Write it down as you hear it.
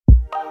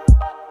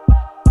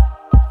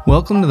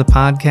Welcome to the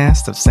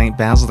podcast of St.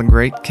 Basil the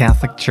Great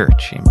Catholic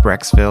Church in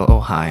Brecksville,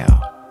 Ohio,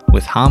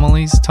 with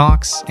homilies,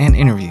 talks, and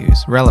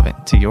interviews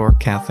relevant to your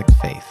Catholic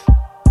faith.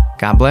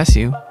 God bless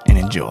you and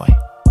enjoy.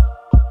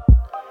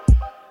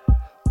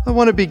 I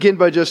want to begin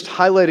by just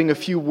highlighting a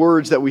few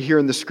words that we hear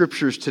in the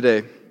scriptures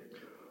today.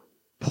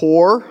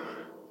 Poor,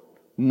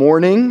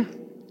 mourning,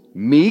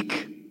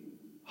 meek,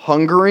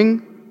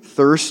 hungering,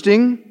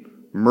 thirsting,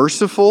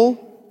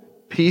 merciful,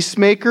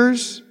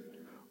 peacemakers,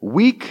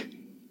 weak,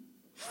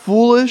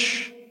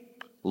 foolish,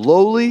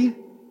 lowly,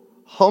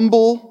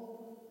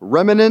 humble,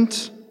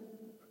 remanent.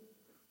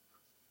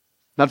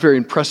 Not very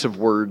impressive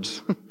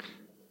words.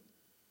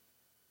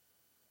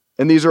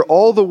 And these are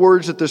all the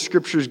words that the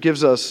scriptures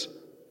gives us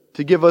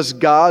to give us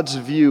God's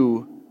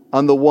view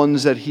on the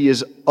ones that He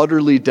is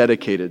utterly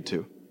dedicated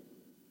to.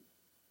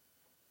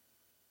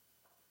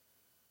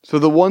 So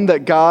the ones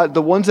that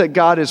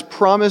God has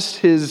promised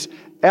His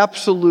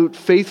absolute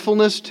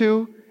faithfulness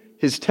to,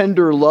 His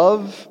tender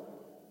love,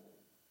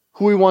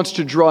 who He wants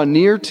to draw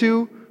near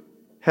to,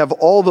 have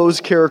all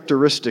those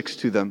characteristics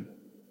to them.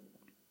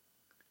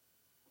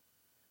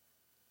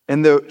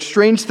 And the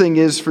strange thing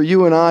is, for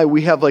you and I,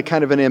 we have like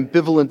kind of an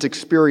ambivalent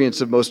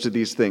experience of most of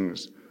these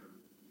things.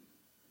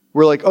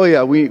 We're like, oh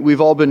yeah,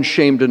 we've all been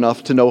shamed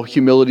enough to know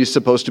humility is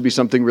supposed to be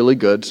something really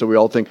good, so we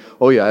all think,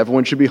 oh yeah,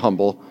 everyone should be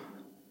humble.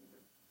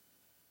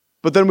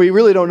 But then we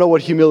really don't know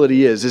what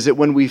humility is. Is it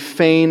when we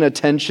feign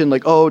attention,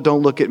 like, oh,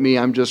 don't look at me,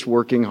 I'm just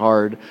working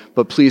hard,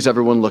 but please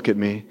everyone look at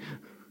me?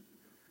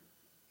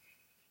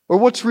 Or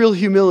what's real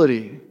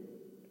humility?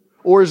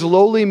 Or is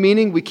lowly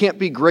meaning we can't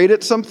be great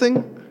at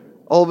something?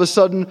 All of a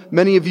sudden,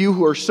 many of you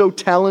who are so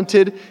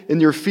talented in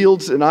your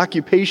fields and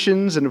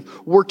occupations and have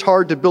worked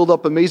hard to build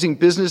up amazing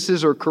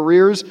businesses or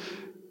careers,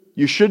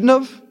 you shouldn't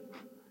have.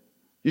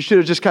 You should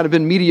have just kind of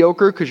been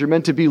mediocre because you're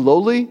meant to be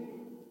lowly.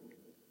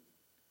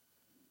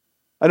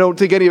 I don't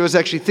think any of us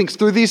actually thinks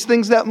through these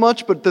things that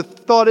much, but the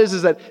thought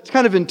is that it's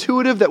kind of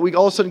intuitive that we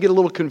all of a sudden get a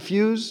little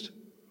confused.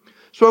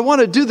 So I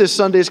want to do this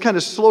Sunday is kind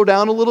of slow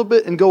down a little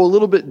bit and go a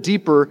little bit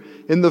deeper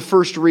in the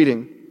first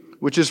reading,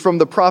 which is from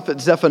the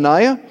prophet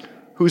Zephaniah,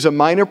 who's a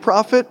minor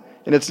prophet,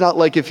 and it's not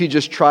like if he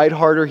just tried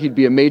harder, he'd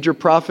be a major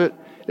prophet.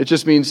 It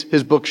just means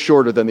his book's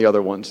shorter than the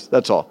other ones.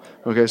 That's all.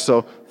 Okay,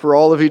 so for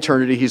all of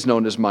eternity, he's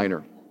known as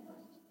minor.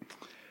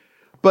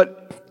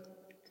 But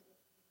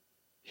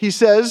he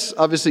says,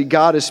 obviously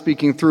God is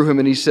speaking through him,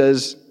 and he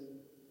says,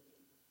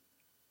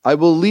 I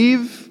will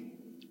leave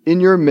in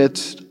your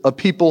midst a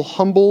people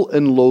humble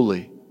and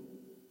lowly,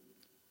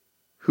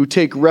 who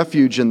take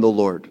refuge in the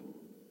Lord.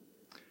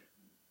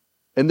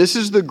 And this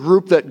is the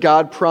group that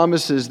God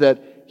promises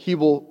that He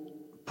will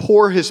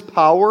pour His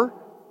power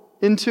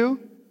into,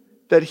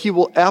 that He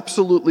will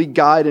absolutely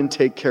guide and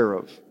take care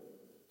of.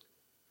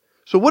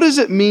 So what does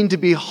it mean to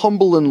be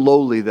humble and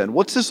lowly then?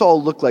 What's this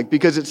all look like?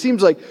 Because it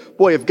seems like,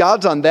 boy, if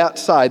God's on that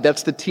side,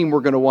 that's the team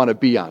we're going to want to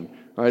be on.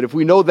 All right, if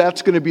we know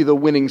that's going to be the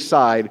winning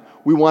side,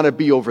 we want to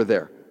be over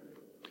there.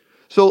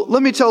 So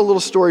let me tell a little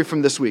story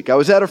from this week. I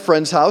was at a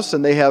friend's house,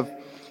 and they have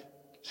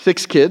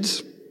 6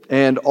 kids,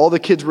 and all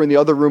the kids were in the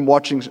other room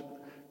watching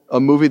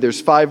a movie.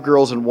 There's 5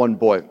 girls and 1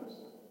 boy.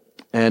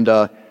 And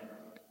the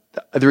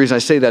reason I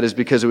say that is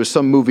because it was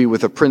some movie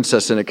with a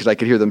princess in it, because I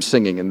could hear them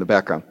singing in the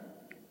background.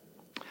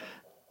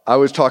 I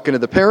was talking to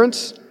the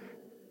parents,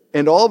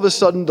 and all of a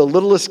sudden, the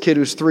littlest kid,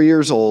 who's 3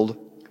 years old,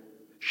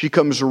 she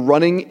comes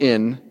running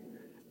in,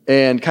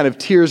 and kind of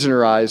tears in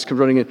her eyes, comes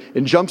running in,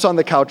 and jumps on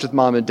the couch with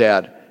mom and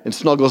dad, and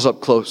snuggles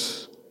up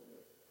close.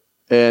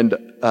 And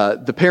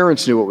the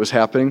parents knew what was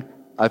happening.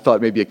 I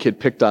thought maybe a kid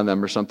picked on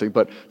them or something,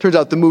 but turns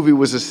out the movie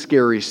was a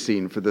scary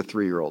scene for the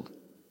 3-year-old.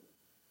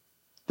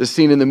 The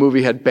scene in the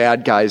movie had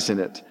bad guys in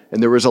it,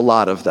 and there was a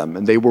lot of them,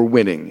 and they were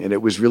winning, and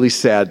it was really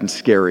sad and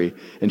scary,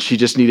 and she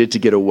just needed to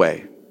get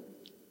away.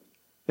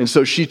 And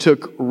so she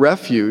took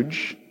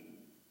refuge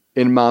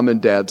in mom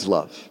and dad's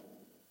love.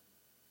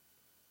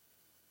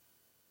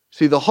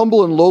 See, the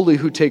humble and lowly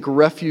who take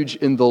refuge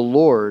in the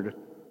Lord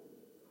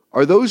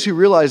are those who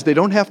realize they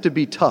don't have to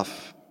be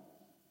tough.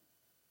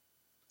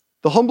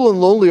 The humble and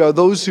lowly are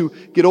those who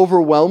get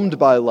overwhelmed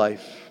by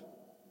life,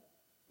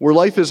 where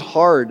life is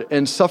hard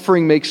and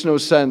suffering makes no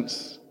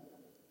sense,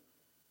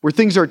 where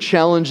things are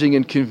challenging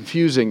and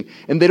confusing,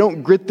 and they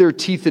don't grit their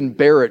teeth and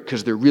bear it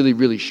because they're really,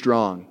 really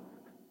strong.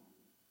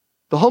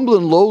 The humble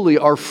and lowly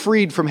are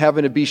freed from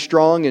having to be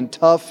strong and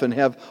tough and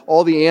have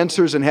all the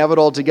answers and have it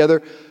all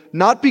together,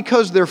 not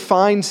because they're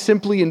fine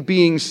simply in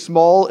being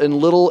small and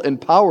little and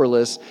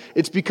powerless.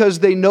 It's because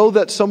they know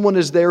that someone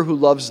is there who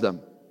loves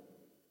them.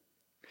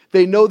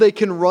 They know they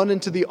can run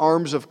into the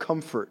arms of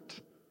comfort.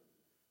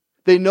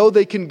 They know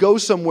they can go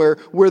somewhere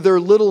where their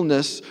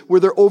littleness, where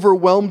their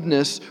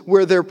overwhelmedness,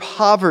 where their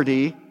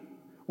poverty,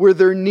 where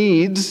their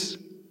needs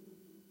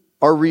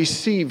are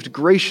received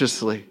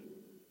graciously.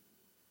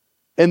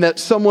 And that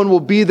someone will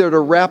be there to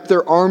wrap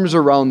their arms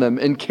around them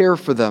and care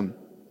for them.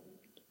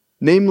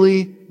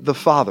 Namely, the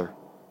Father.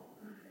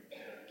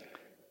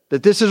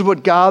 That this is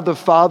what God the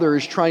Father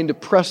is trying to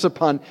press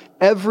upon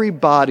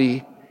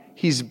everybody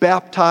He's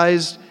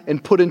baptized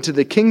and put into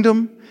the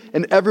kingdom,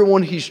 and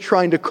everyone he's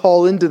trying to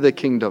call into the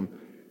kingdom.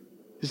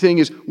 The thing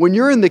is, when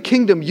you're in the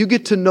kingdom, you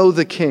get to know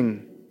the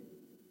king.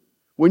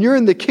 When you're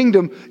in the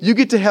kingdom, you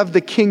get to have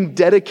the king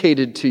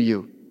dedicated to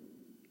you.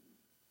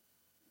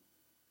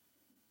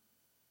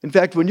 In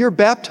fact, when you're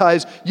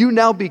baptized, you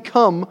now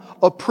become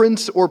a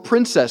prince or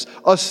princess,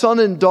 a son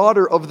and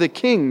daughter of the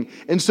king.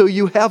 And so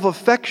you have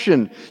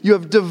affection. You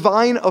have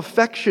divine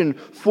affection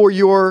for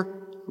your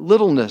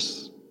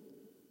littleness,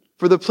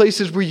 for the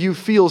places where you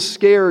feel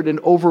scared and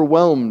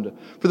overwhelmed,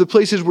 for the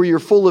places where you're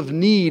full of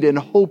need and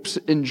hopes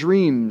and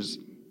dreams.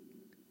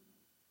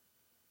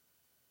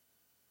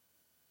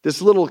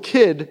 This little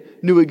kid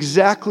knew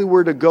exactly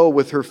where to go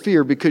with her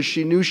fear because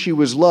she knew she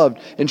was loved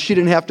and she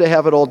didn't have to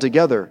have it all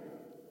together.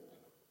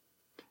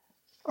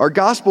 Our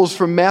gospel's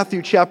from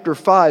Matthew chapter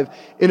 5.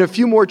 In a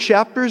few more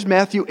chapters,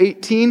 Matthew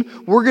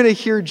 18, we're going to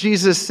hear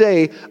Jesus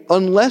say,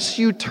 unless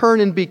you turn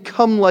and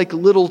become like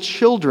little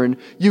children,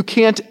 you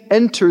can't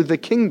enter the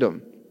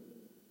kingdom.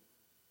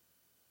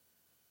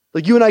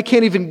 Like you and I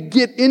can't even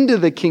get into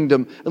the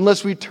kingdom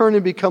unless we turn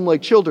and become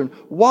like children.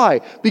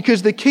 Why?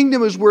 Because the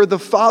kingdom is where the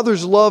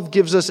Father's love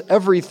gives us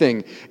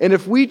everything. And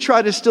if we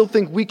try to still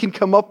think we can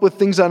come up with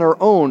things on our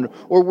own,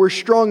 or we're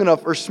strong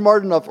enough, or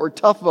smart enough, or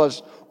tough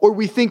enough, or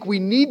we think we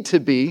need to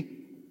be,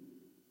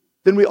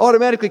 then we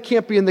automatically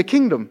can't be in the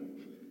kingdom.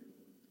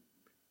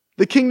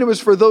 The kingdom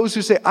is for those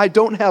who say, I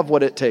don't have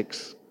what it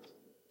takes.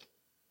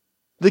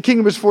 The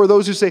kingdom is for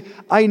those who say,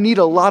 I need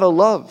a lot of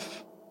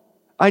love.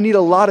 I need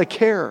a lot of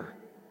care.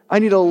 I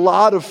need a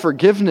lot of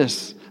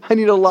forgiveness. I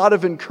need a lot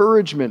of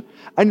encouragement.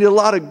 I need a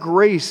lot of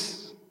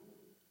grace.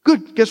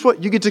 Good. Guess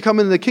what? You get to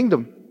come into the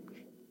kingdom.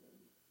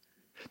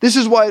 This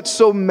is why it's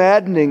so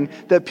maddening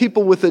that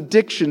people with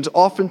addictions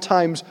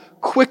oftentimes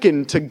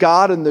quicken to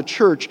God and the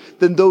church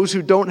than those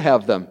who don't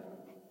have them.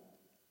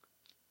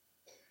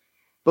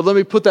 But let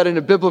me put that in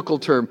a biblical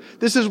term.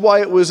 This is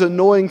why it was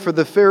annoying for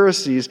the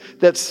Pharisees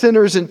that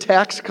sinners and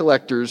tax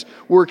collectors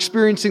were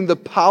experiencing the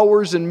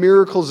powers and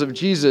miracles of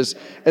Jesus,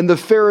 and the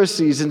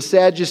Pharisees and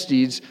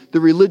Sadducees, the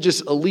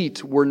religious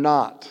elite, were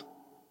not.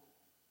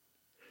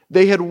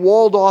 They had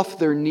walled off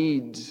their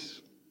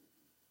needs.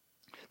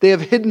 They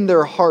have hidden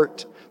their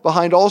heart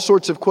behind all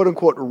sorts of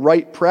quote-unquote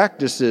right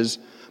practices,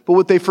 but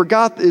what they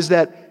forgot is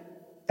that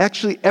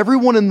actually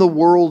everyone in the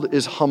world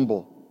is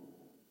humble.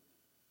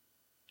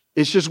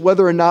 It's just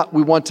whether or not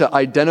we want to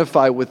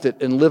identify with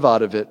it and live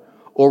out of it,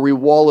 or we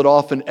wall it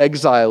off and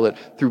exile it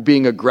through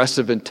being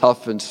aggressive and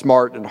tough and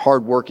smart and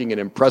hardworking and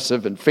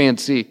impressive and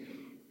fancy.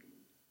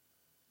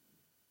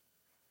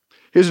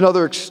 Here's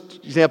another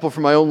example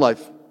from my own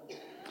life.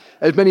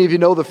 As many of you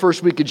know, the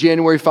first week of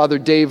January, Father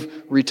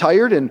Dave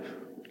retired, and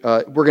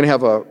we're going to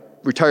have a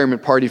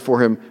retirement party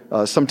for him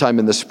sometime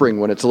in the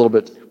spring when it's a little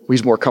bit,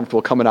 he's more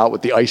comfortable coming out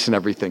with the ice and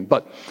everything.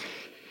 But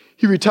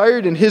he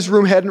retired, and his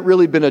room hadn't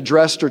really been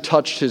addressed or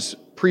touched, his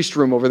priest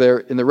room over there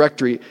in the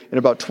rectory, in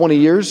about 20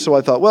 years. So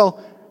I thought,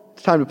 well,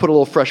 it's time to put a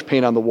little fresh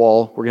paint on the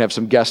wall. We're going to have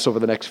some guests over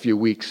the next few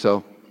weeks.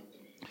 So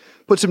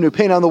put some new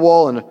paint on the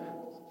wall, and a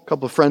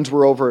couple of friends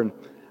were over, and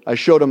I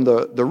showed them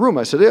the room.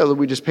 I said, yeah,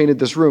 we just painted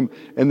this room.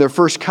 And their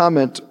first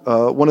comment,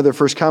 one of their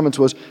first comments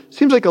was,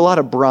 seems like a lot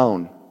of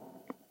brown.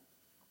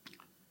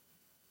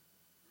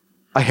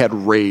 I had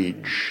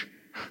rage.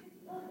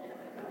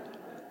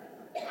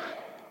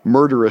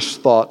 Murderous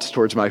thoughts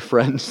towards my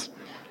friends.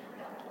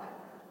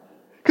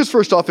 Because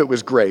first off, it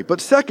was gray.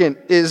 But second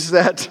is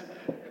that's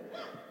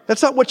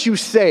not what you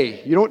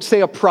say. You don't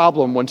say a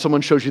problem when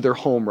someone shows you their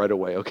home right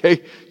away,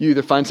 okay? You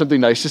either find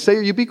something nice to say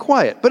or you be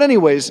quiet. But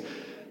anyways,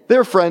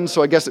 they're friends,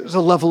 so I guess it was a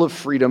level of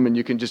freedom and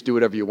you can just do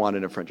whatever you want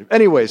in a friendship.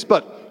 Anyways,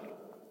 but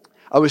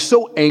I was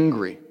so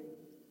angry.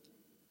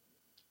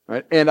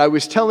 Right? And I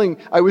was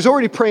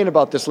already praying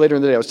about this later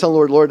in the day. I was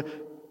telling the Lord,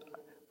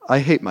 I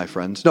hate my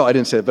friends. No, I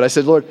didn't say it, but I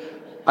said, Lord,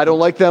 I don't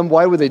like them.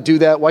 Why would they do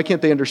that? Why can't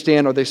they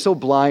understand? Are they so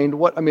blind?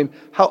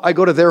 How I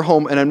go to their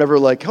home and I'm never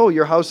like, oh,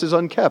 your house is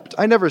unkept.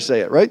 I never say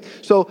it, right?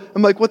 So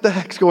I'm like, what the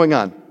heck's going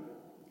on?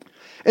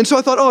 And so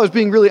I thought, I was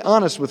being really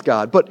honest with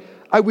God, but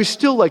I was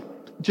still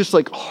just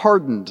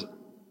hardened.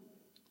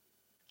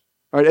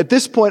 All right, at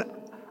this point,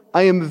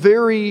 I am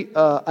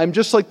I'm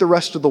just like the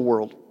rest of the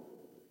world.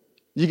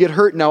 You get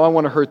hurt, now I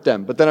want to hurt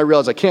them. But then I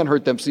realize I can't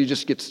hurt them, so you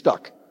just get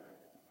stuck.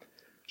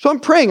 So I'm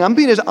praying. I'm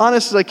being as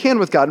honest as I can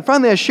with God. And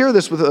finally, I share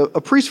this with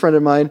a priest friend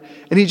of mine,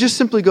 and he just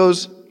simply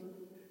goes,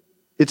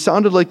 it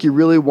sounded like you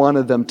really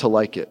wanted them to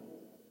like it.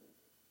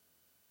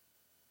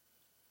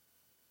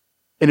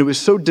 And it was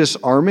so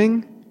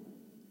disarming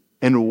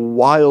and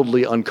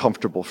wildly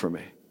uncomfortable for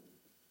me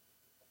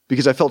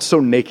because I felt so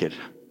naked.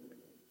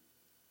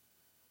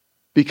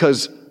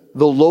 Because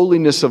the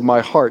lowliness of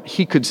my heart,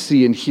 he could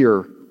see and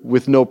hear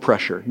with no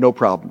pressure, no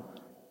problem.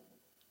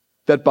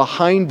 That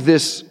behind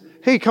this,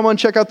 hey, come on,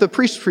 check out the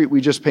priest treat we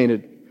just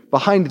painted.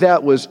 Behind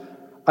that was,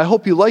 I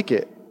hope you like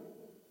it.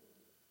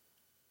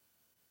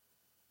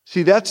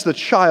 See, that's the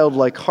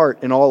childlike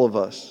heart in all of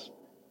us.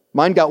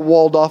 Mine got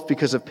walled off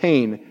because of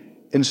pain,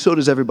 and so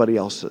does everybody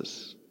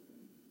else's.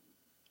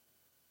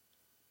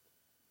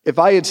 if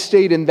I had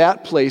stayed in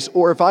that place,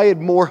 or if I had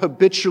more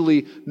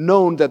habitually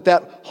known that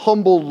that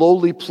humble,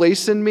 lowly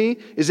place in me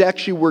is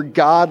actually where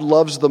God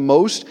loves the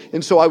most,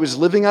 and so I was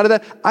living out of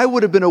that, I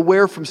would have been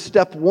aware from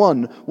step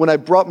one when I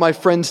brought my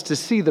friends to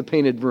see the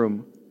painted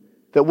room,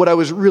 that what I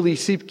was really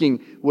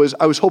seeking was,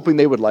 I was hoping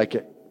they would like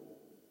it.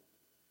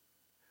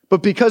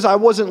 But because I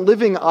wasn't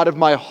living out of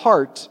my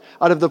heart,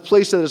 out of the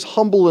place that is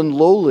humble and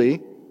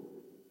lowly,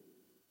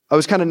 I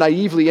was kind of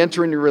naively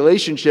entering a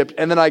relationship,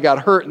 and then I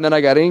got hurt, and then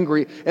I got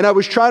angry, and I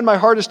was trying my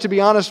hardest to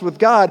be honest with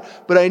God,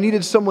 but I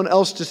needed someone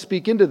else to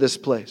speak into this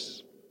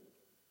place.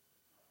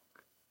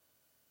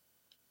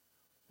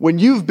 When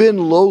you've been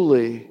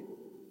lowly,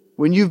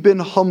 when you've been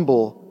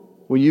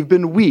humble, when you've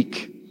been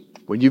weak,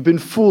 when you've been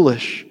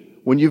foolish,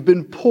 when you've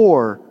been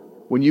poor,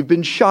 when you've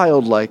been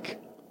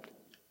childlike,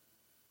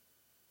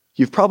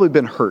 you've probably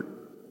been hurt.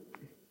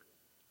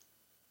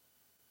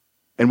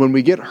 And when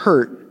we get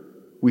hurt,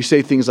 we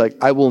say things like,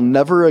 I will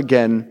never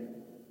again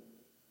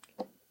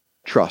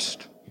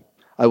trust.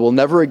 I will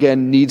never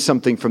again need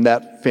something from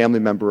that family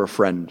member or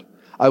friend.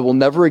 I will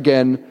never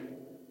again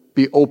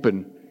be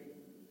open.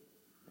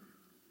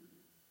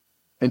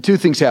 And two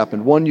things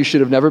happened. One, you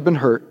should have never been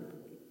hurt.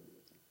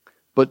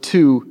 But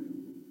two,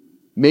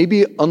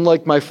 maybe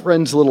unlike my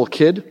friend's little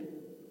kid,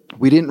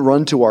 we didn't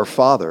run to our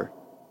Father.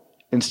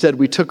 Instead,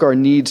 we took our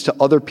needs to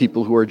other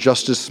people who are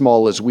just as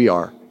small as we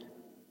are.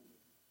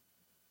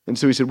 And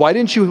so he said, why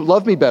didn't you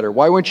love me better?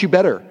 Why weren't you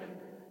better?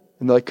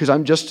 And they're like, because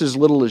I'm just as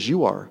little as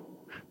you are.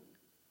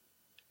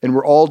 And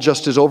we're all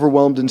just as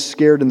overwhelmed and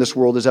scared in this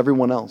world as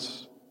everyone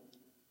else.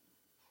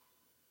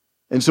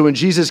 And so when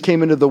Jesus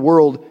came into the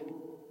world,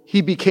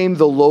 he became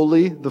the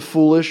lowly, the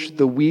foolish,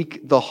 the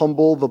weak, the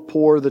humble, the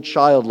poor, the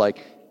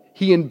childlike.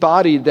 He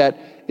embodied that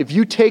if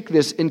you take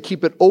this and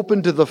keep it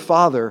open to the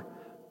Father,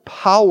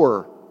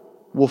 power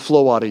will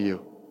flow out of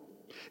you.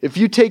 If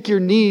you take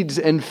your needs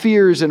and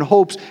fears and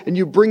hopes and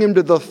you bring them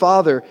to the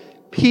Father,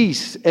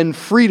 peace and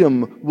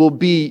freedom will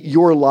be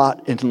your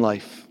lot in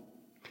life,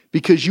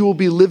 because you will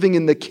be living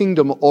in the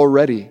kingdom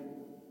already.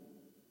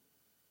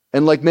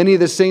 And like many of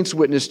the saints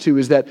witness to,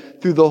 is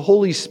that through the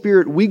Holy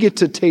Spirit, we get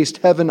to taste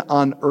heaven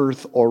on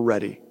earth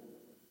already.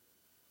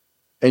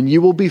 And you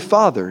will be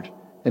fathered.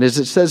 And as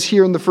it says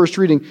here in the first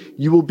reading,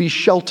 you will be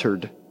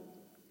sheltered.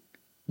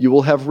 You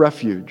will have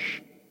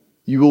refuge.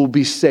 You will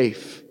be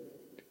safe.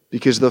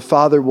 Because the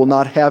Father will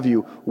not have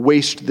you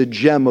waste the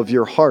gem of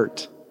your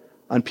heart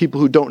on people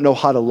who don't know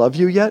how to love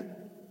you yet,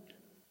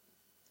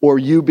 or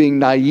you being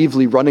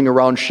naively running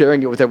around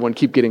sharing it with everyone,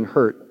 keep getting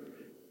hurt.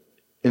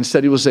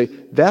 Instead, he will say,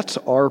 that's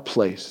our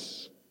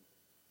place.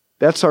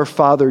 That's our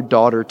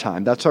father-daughter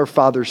time. That's our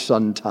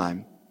father-son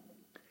time.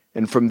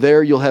 And from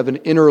there, you'll have an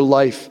inner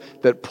life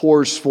that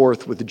pours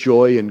forth with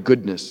joy and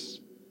goodness.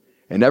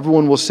 And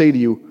everyone will say to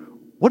you,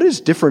 what is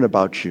different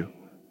about you?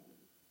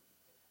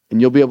 And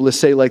you'll be able to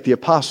say like the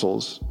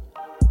apostles,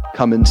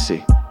 come and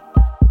see.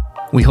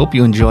 We hope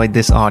you enjoyed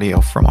this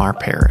audio from our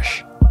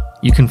parish.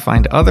 You can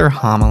find other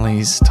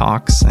homilies,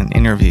 talks, and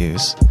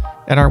interviews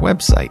at our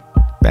website,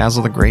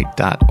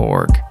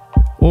 basilthegreat.org,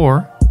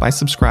 or by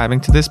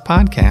subscribing to this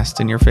podcast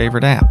in your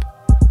favorite app.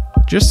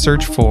 Just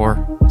search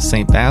for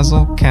St.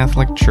 Basil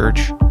Catholic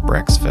Church,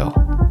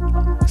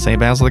 Brecksville. St.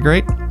 Basil the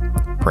Great,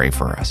 pray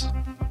for us.